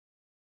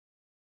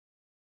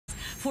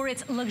for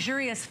its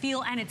luxurious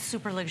feel and its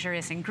super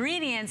luxurious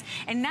ingredients.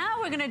 And now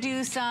we're gonna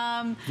do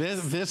some...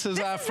 This is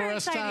our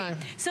first time.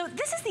 So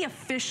this is the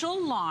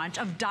official launch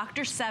of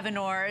Dr.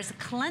 Sevinor's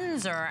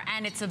cleanser,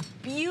 and it's a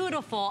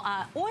beautiful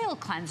oil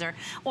cleanser.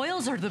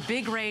 Oils are the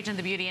big rage in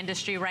the beauty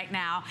industry right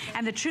now,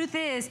 and the truth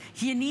is,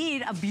 you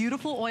need a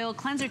beautiful oil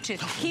cleanser to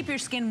keep your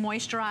skin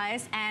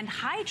moisturized and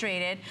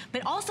hydrated,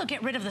 but also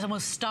get rid of the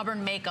most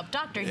stubborn makeup.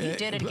 Doctor, you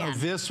did it again.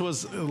 This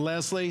was,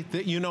 Leslie,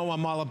 you know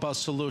I'm all about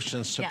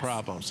solutions to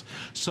problems.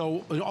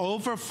 So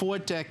over 4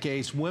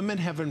 decades, women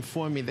have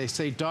informed me, they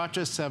say,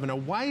 Dr.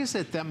 Sevinor, why is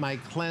it that my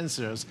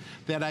cleansers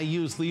that I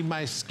use leave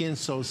my skin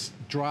so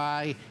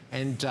dry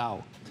and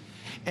dull?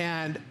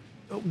 And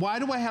why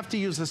do I have to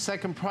use a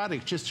second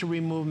product just to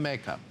remove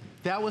makeup?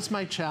 That was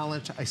my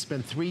challenge. I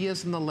spent 3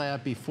 years in the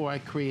lab before I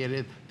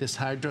created this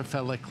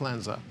hydrophilic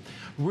cleanser.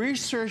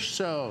 Research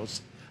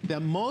shows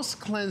that most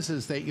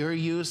cleansers that you're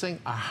using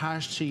are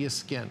harsh to your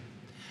skin.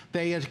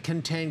 They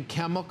contain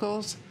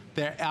chemicals,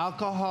 they're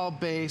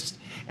alcohol-based,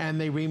 and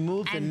they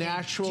remove the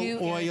natural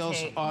oils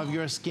of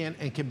your skin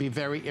and can be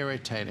very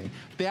irritating.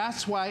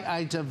 That's why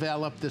I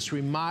developed this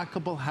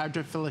remarkable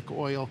hydrophilic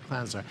oil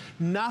cleanser.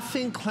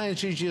 Nothing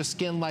cleanses your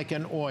skin like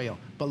an oil,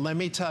 but let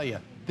me tell you,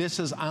 this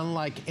is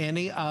unlike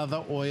any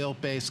other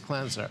oil-based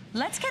cleanser.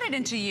 Let's get it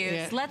into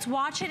use. Let's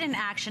watch it in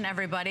action,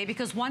 everybody,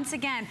 because once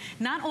again,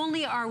 not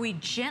only are we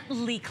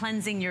gently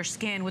cleansing your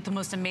skin with the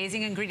most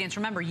amazing ingredients,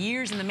 remember,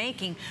 years in the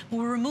making, but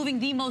we're removing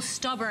the most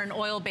stubborn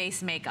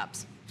oil-based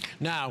makeups.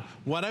 Now,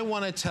 what I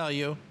want to tell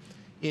you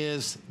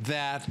is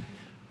that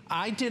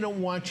I didn't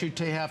want you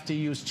to have to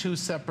use 2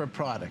 separate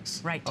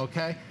products. Right.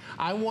 Okay?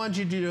 I want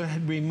you to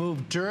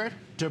remove dirt,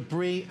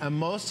 debris, and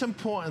most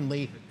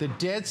importantly, the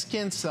dead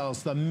skin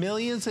cells, the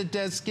millions of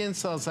dead skin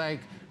cells I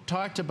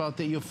talked about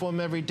that you form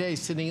every day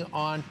sitting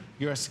on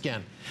your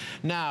skin.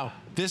 Now,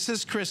 this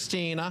is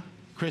Christina.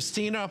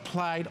 Christina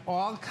applied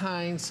all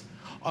kinds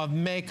of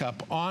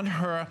makeup on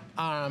her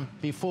arm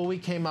before we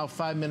came out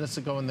 5 minutes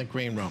ago in the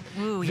green room.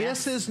 Ooh,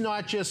 this is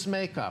not just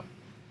makeup.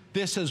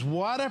 This is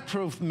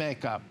waterproof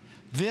makeup.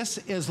 This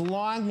is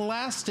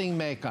long-lasting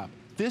makeup.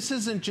 This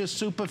isn't just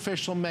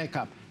superficial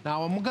makeup.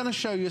 Now, I'm going to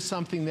show you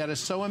something that is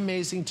so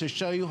amazing to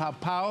show you how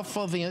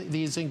powerful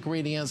these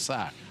ingredients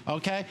are,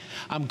 okay?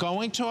 I'm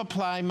going to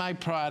apply my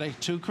product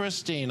to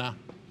Christina,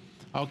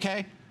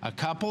 okay? A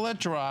couple of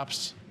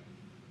drops.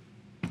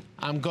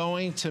 I'm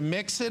going to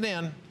mix it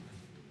in,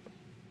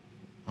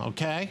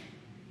 okay?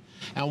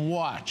 And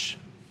watch.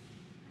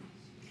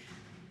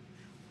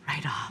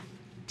 Right off.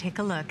 Take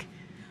a look.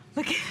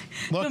 Look at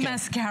the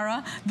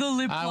mascara, the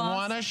lip gloss. I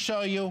want to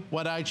show you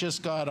what I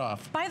just got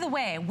off. By the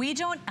way, we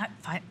don't...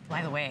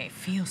 by the way, it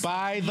feels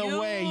By so the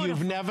way, beautiful.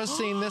 you've never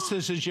seen this.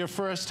 This is your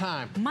first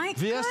time. My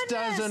This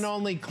goodness. doesn't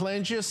only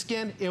cleanse your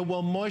skin, it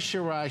will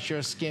moisturize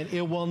your skin.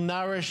 It will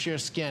nourish your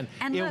skin.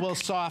 And it look, will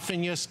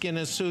soften your skin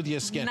and soothe your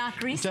skin. Not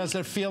greasy. Does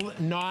it feel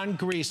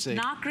non-greasy?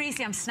 Not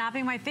greasy. I'm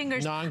snapping my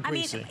fingers.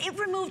 Non-greasy. I mean, it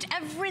removed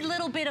every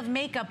little bit of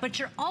makeup, but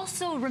you're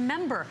also,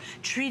 remember,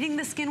 treating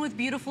the skin with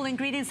beautiful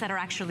ingredients that are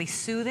actually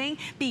soothing,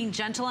 being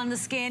gentle on the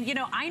skin. You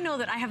know, I know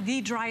that I have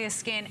the driest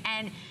skin,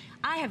 and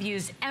I have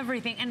used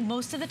everything, and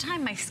most of the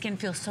time my skin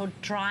feels so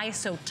dry,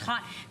 so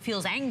taut,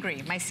 feels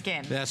angry, my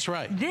skin. That's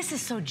right. This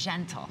is so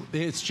gentle.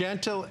 It's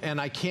gentle, and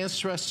I can't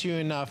stress to you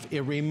enough,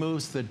 it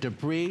removes the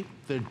debris,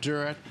 the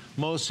dirt,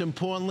 most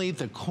importantly,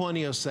 the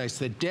corneocytes,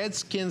 the dead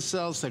skin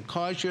cells that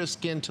cause your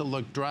skin to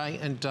look dry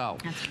and dull.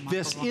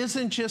 This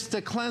isn't just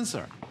a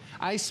cleanser.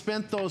 I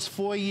spent those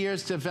 4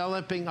 years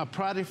developing a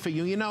product for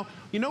you. You know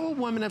what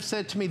women have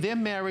said to me? They're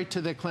married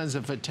to their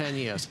cleanser for 10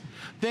 years.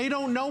 They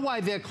don't know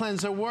why their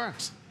cleanser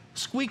works.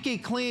 Squeaky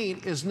clean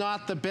is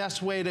not the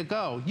best way to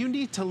go. You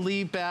need to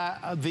leave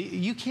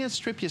you can't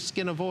strip your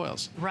skin of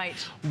oils. Right.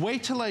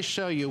 Wait till I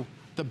show you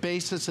the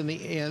basis and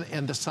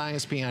the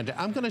science behind it.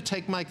 I'm going to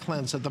take my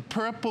cleanser. The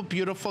purple,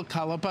 beautiful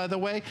color, by the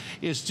way,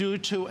 is due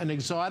to an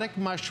exotic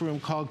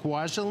mushroom called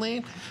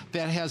guajaline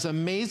that has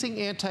amazing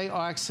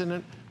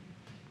antioxidant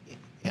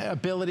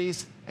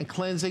abilities and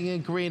cleansing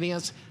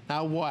ingredients.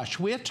 Now watch,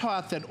 we're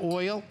taught that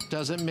oil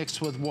doesn't mix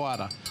with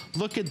water.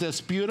 Look at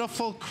this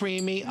beautiful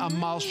creamy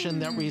emulsion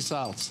that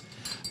results.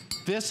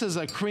 This is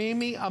a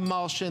creamy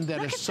emulsion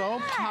that is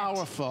so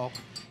powerful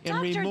in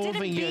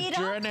removing your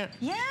dirt.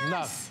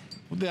 Yes.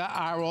 No,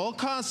 our old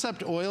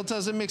concept, oil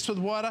doesn't mix with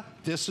water,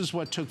 this is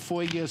what took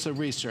 4 years of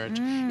research.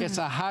 It's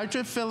a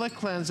hydrophilic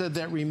cleanser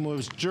that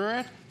removes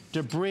dirt,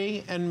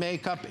 debris, and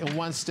makeup in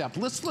one step.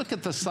 Let's look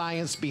at the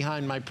science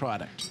behind my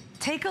product.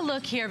 Take a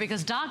look here,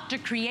 because Doctor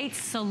creates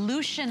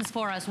solutions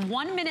for us.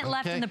 1 minute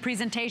left in the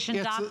presentation,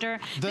 Doctor.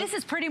 This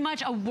is pretty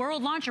much a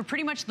world launch, or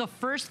pretty much the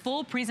first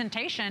full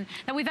presentation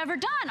that we've ever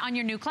done on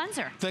your new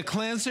cleanser. The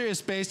cleanser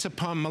is based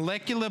upon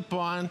molecular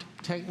bond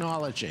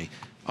technology.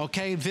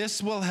 Okay,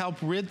 this will help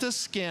rid the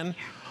skin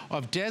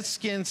of dead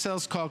skin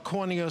cells called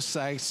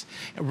corneocytes,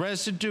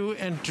 residue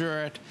and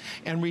dirt,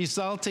 and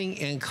resulting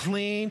in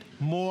clean,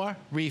 more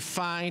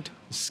refined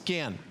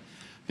skin.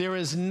 There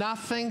is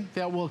nothing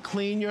that will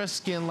clean your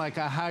skin like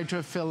a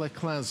hydrophilic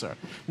cleanser.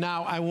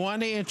 Now, I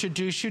want to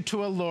introduce you to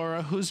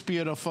Allura, who's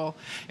beautiful,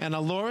 and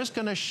Allura's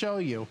going to show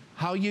you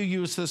how you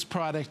use this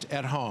product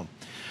at home.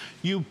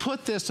 You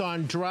put this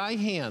on dry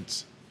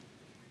hands.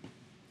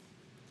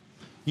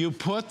 You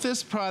put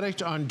this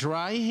product on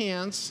dry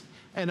hands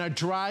and a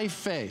dry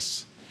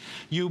face.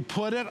 You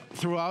put it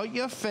throughout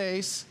your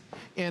face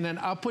in an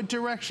upward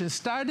direction.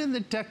 Start in the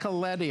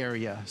décolleté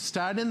area,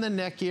 start in the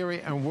neck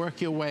area, and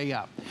work your way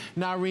up.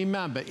 Now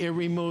remember, it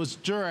removes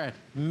dirt,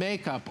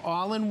 makeup,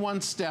 all in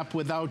one step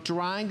without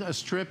drying or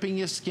stripping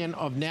your skin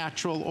of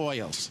natural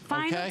oils.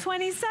 Final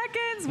 20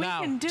 seconds, we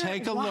can do it.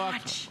 Take a look.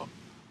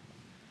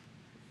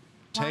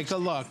 Take a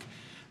look.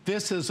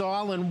 This is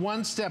all in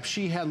one step.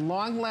 She had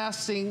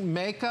long-lasting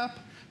makeup.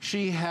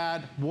 She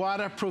had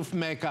waterproof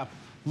makeup.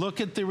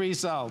 Look at the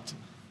result.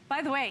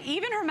 By the way,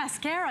 even her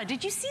mascara,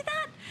 did you see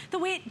that? The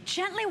way it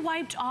gently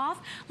wiped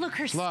off. Look,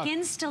 her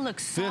skin still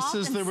looks soft.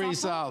 This is the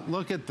result.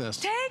 Look at this.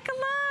 Take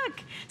a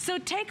look. So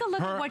take a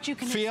look at what you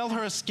can feel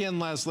her skin,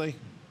 Leslie.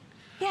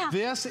 Yeah.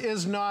 This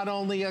is not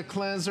only a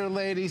cleanser,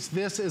 ladies.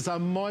 This is a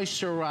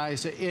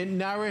moisturizer. It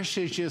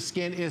nourishes your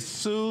skin. It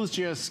soothes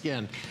your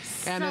skin.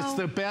 And it's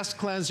the best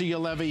cleanser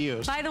you'll ever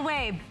use. By the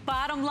way,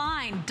 bottom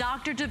line,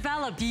 doctor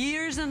developed,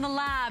 years in the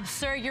lab.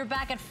 Sir, you're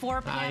back at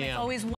 4 p.m. It's always